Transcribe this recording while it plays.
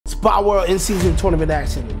Spot World in-season tournament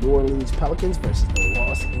action. The New Orleans Pelicans versus the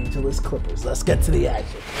Los Angeles Clippers. Let's get to the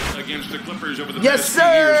action. Against the Clippers over the yes,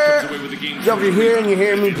 sir! Yo, if you're here and you're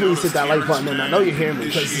hearing me, please hit that like button. And I know you're hearing me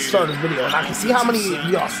because it's the start of the video. And I can see how many of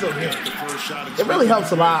y'all still here. It really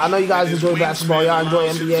helps a lot. I know you guys enjoy basketball. Y'all enjoy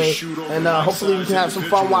NBA. And hopefully we can have some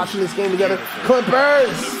fun watching this game together.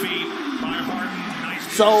 Clippers!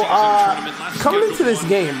 So, coming into this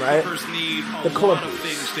game, right, the Clippers,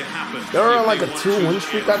 they're on like a 2-win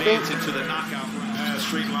streak, I think.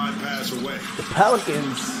 The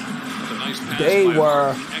Pelicans, they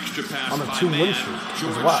were on a 2-win streak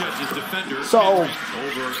as well. So,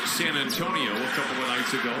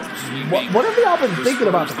 what have y'all been thinking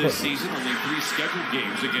about the Clippers?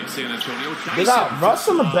 They got Russ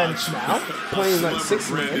on the bench now, playing like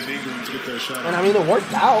 6 minutes. And I mean, it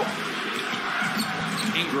worked out.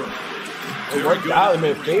 It worked out in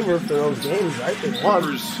their favor for those games, right? They won.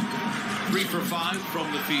 3 for 5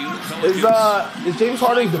 from the field. Is James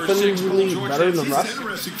Harden definitively better than Russ?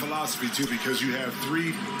 Interesting philosophy too, because you have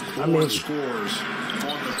 3 scorers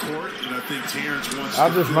on the court, and I think Terrence wants.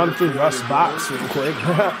 I'll just run through Russ' box real quick.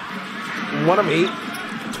 1 of 8,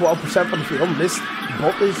 12% from the field. Missed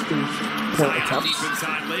both his 3-point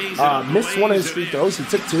attempts. Missed 1 of his free throws. He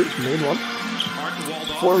took 2, made 1.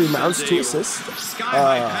 4 rebounds, 2 assists,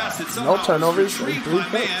 no turnovers, and 3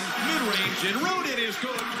 points.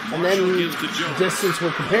 And then, just since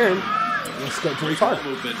we're comparing, let's get James Harden.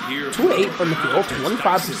 2 of 8 from the field,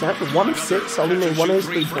 25%, 1 of 6, only made 1 of his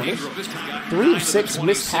 3 pointers. 3 of 6,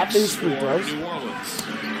 missed half of his free throws.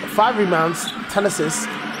 5 rebounds, 10 assists,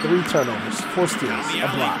 3 turnovers, 4 steals, a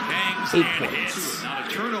block, 8 points. Not a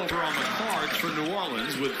turnover on the cards for New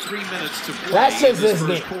Orleans with 3 minutes to play. That says this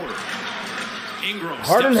game.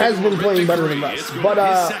 Harden has been playing better than Russ, but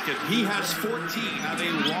he has 14. Now they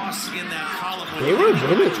lost in that column. They were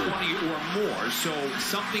winning. 20 or more, so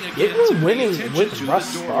something again. They were winning with Russ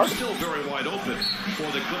starting. Still very wide open for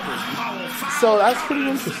the Clippers. So that's pretty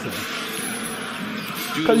interesting.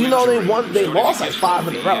 Because you know they lost like 5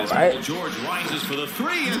 in a row, right?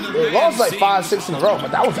 They lost like 5, 6 in a row,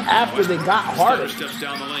 but that was after they got Harden. Steps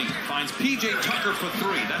down the lane, finds PJ Tucker for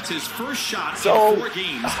 3. That's his first shot in 4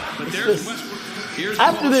 games. But there's Westbrook.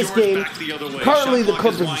 After this game, currently the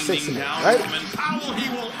Clippers are 6-8, right?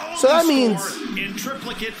 So that means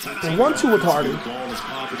they won 2 with Harden.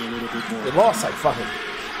 They lost like fucking.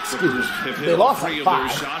 Excuse me. They lost like 5.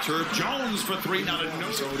 Like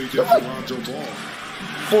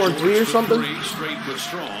 4-3 or something.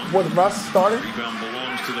 With Russ started.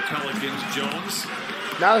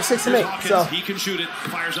 Now they're 6-8, so he can shoot it,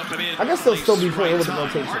 fires up and in. I guess they'll still be playing with the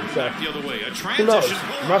rotation. So who knows?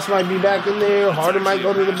 Russ might be back in there. Harden might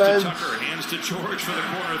go to the bench.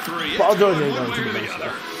 Paul George ain't going to the bench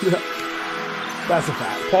though. That's a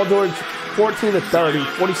fact. Paul George, 14 of 30,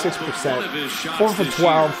 46%, 4 for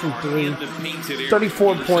 12 from 3,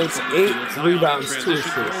 34 points, 8 rebounds, 2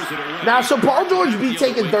 assists. Now, should Paul George be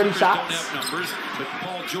taking 30 shots?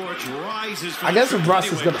 I guess if Russ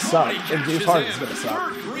is going to suck, and James Harden is going to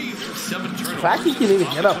suck. In fact, he can even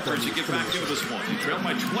get up there. And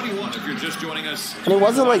it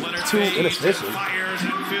wasn't like too inefficient.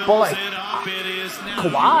 But like,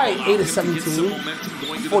 Kawhi, 8 of 17,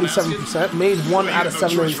 47%, made 1 out of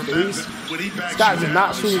 7 of his threes. This guy did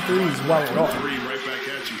not shoot threes well at all.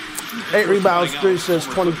 8 rebounds, 3 assists,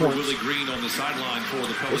 20 points.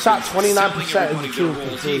 They shot 29% in the team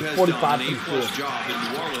from 3, 45 from 4.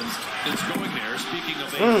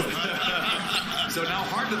 So now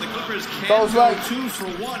Harden and the Clippers So it's like, 2 for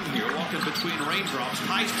 1 here, walking between raindrops.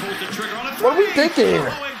 Heist pulls the trigger on a 3. What are we thinking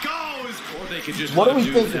here? What are we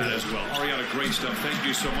thinking? As well. Ariana, great stuff. Thank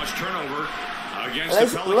you so much. Turnover.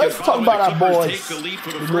 Let's talk about our boys, the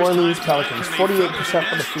New Orleans Pelicans. 48%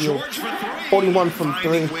 from the field, 41 from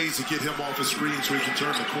 3. What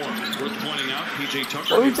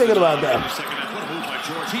are we thinking about that?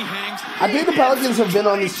 I think the Pelicans have been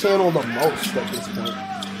on this channel the most at this point.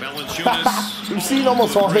 We've seen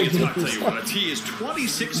almost all their games.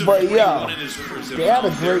 But yeah, they had a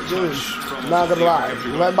great game, not gonna lie.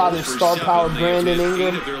 Led by their star power Brandon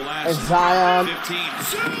Ingram and Zion.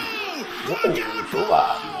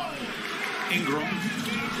 Ingram.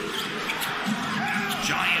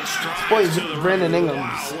 Giant stride. Boy, Brandon Ingram,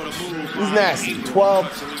 he's nasty. 12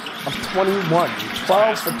 of 21.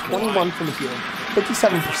 12 for 21 from the field.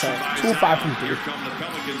 57%. 2 of 5 from 3.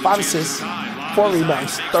 5 assists. 4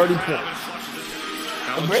 rebounds. 30 points.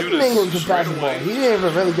 And Brandon Ingram can pass the ball. He didn't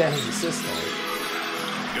even really get his assist though.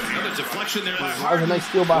 That was a nice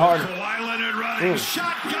steal by Harden.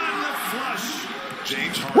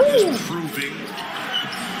 James Harden is proving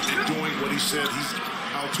and doing what he said he's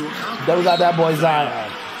out to accomplish. Then we got that boy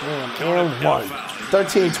Zion. Damn, and 1.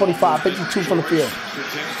 13, 25, 52 from the field.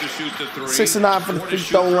 6 of 9 from the free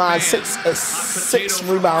throw line. 6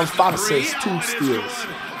 rebounds, 5 assists, 2 steals.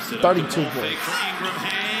 32 points.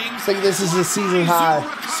 I think this is his season high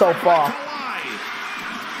so far.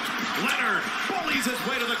 Leonard bullies his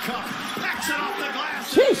way to the cup. Backs it off the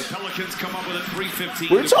glass. Jeez. Pelicans come up with a 3:15.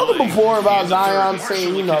 We were talking before about Zion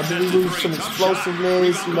saying, you know, did he lose some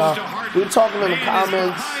explosiveness? You know, we were talking in the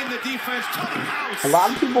comments. A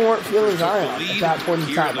lot of people weren't feeling Zion at that point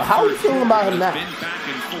in time. But how are you feeling about him now?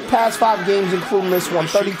 Past 5 games, including this one,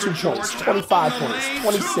 32 points, 25 points,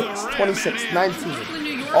 26, 26, 19.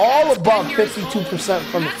 All above 52%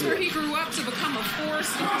 from the field.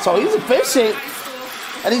 So he's efficient,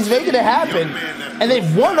 and he's making it happen. And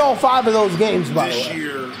they've won all 5 of those games, by the way.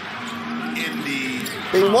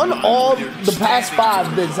 They won all the past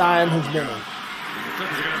 5 that Zion has been in. They're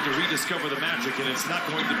going to have to rediscover the magic, and it's not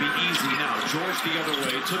going to be easy now. George the other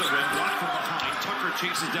way to the rim, blocked from behind. Tucker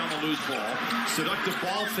chases down the loose ball. Seductive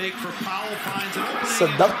ball fake for Powell, finds an opening.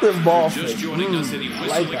 Seductive ball fake. Just joining us, and he I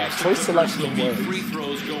like that. Choice selection of words. Free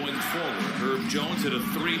throws going forward. Herb Jones hit a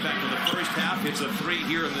 3 back in the first half. Hits a 3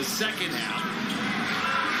 here in the second half.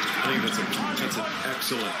 I think that's an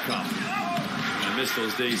excellent cup. I miss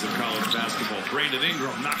those days of college basketball. Brandon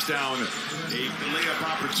Ingram knocks down a layup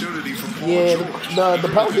opportunity from Paul George. The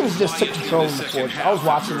Pelicans just took control in the fourth. I was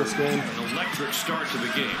watching this game. An electric start to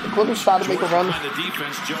the game. The Clippers tried to make a run. The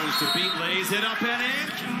defense, Jones to beat, lays it up and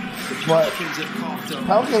in. But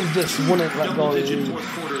Pelicans just wouldn't let go of the lead. Fourth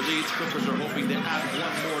quarter leads. Clippers are hoping to add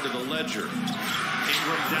one more to the ledger.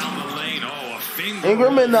 Ingram down the lane. Oh, a finger.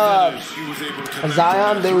 Ingram and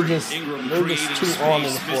Zion, they were just too on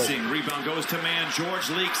in the fourth. Rebound goes to man. George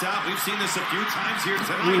leaks out. We've seen this a few times here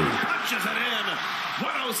tonight. Punches it in.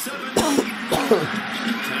 107.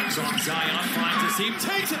 Taps on Zion. Finds a seam.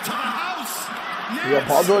 Takes it to the house. Yeah,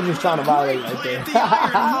 Paul George is trying to violate right there.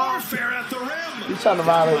 He's trying to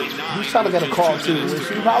violate. He's trying to get a call too, which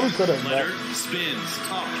he probably could have. Spins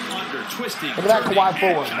up, under, twisting. Look at that Kawhi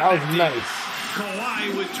forward. That was nice.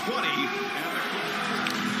 Kawhi with 20.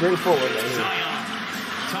 Great forward right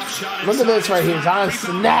here. Look at this right here. Zion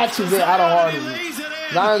snatches it out of Harden.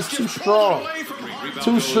 Zion's too strong.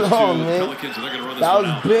 Too strong, man. That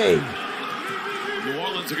was big. New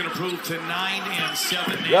Orleans are going to prove to 9 and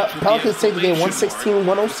 7. Yep, Pelicans take the game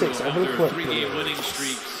 116-106 over the Clippers. Winning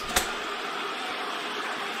streaks.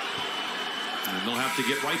 And they'll have to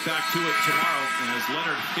get right back to it tomorrow. And as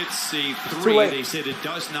Leonard hits a 3, they said it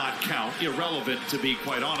does not count. Irrelevant, to be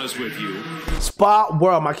quite honest with you. Spot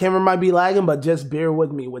world. My camera might be lagging, but just bear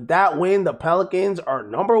with me. With that win, the Pelicans are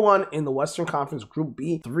 #1 in the Western Conference Group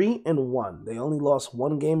B, 3-1. They only lost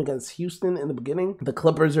 1 game against Houston in the beginning. The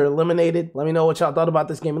Clippers are eliminated. Let me know what y'all thought about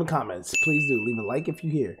this game in the comments. Please do leave a like if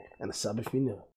you're here and a sub if you're new.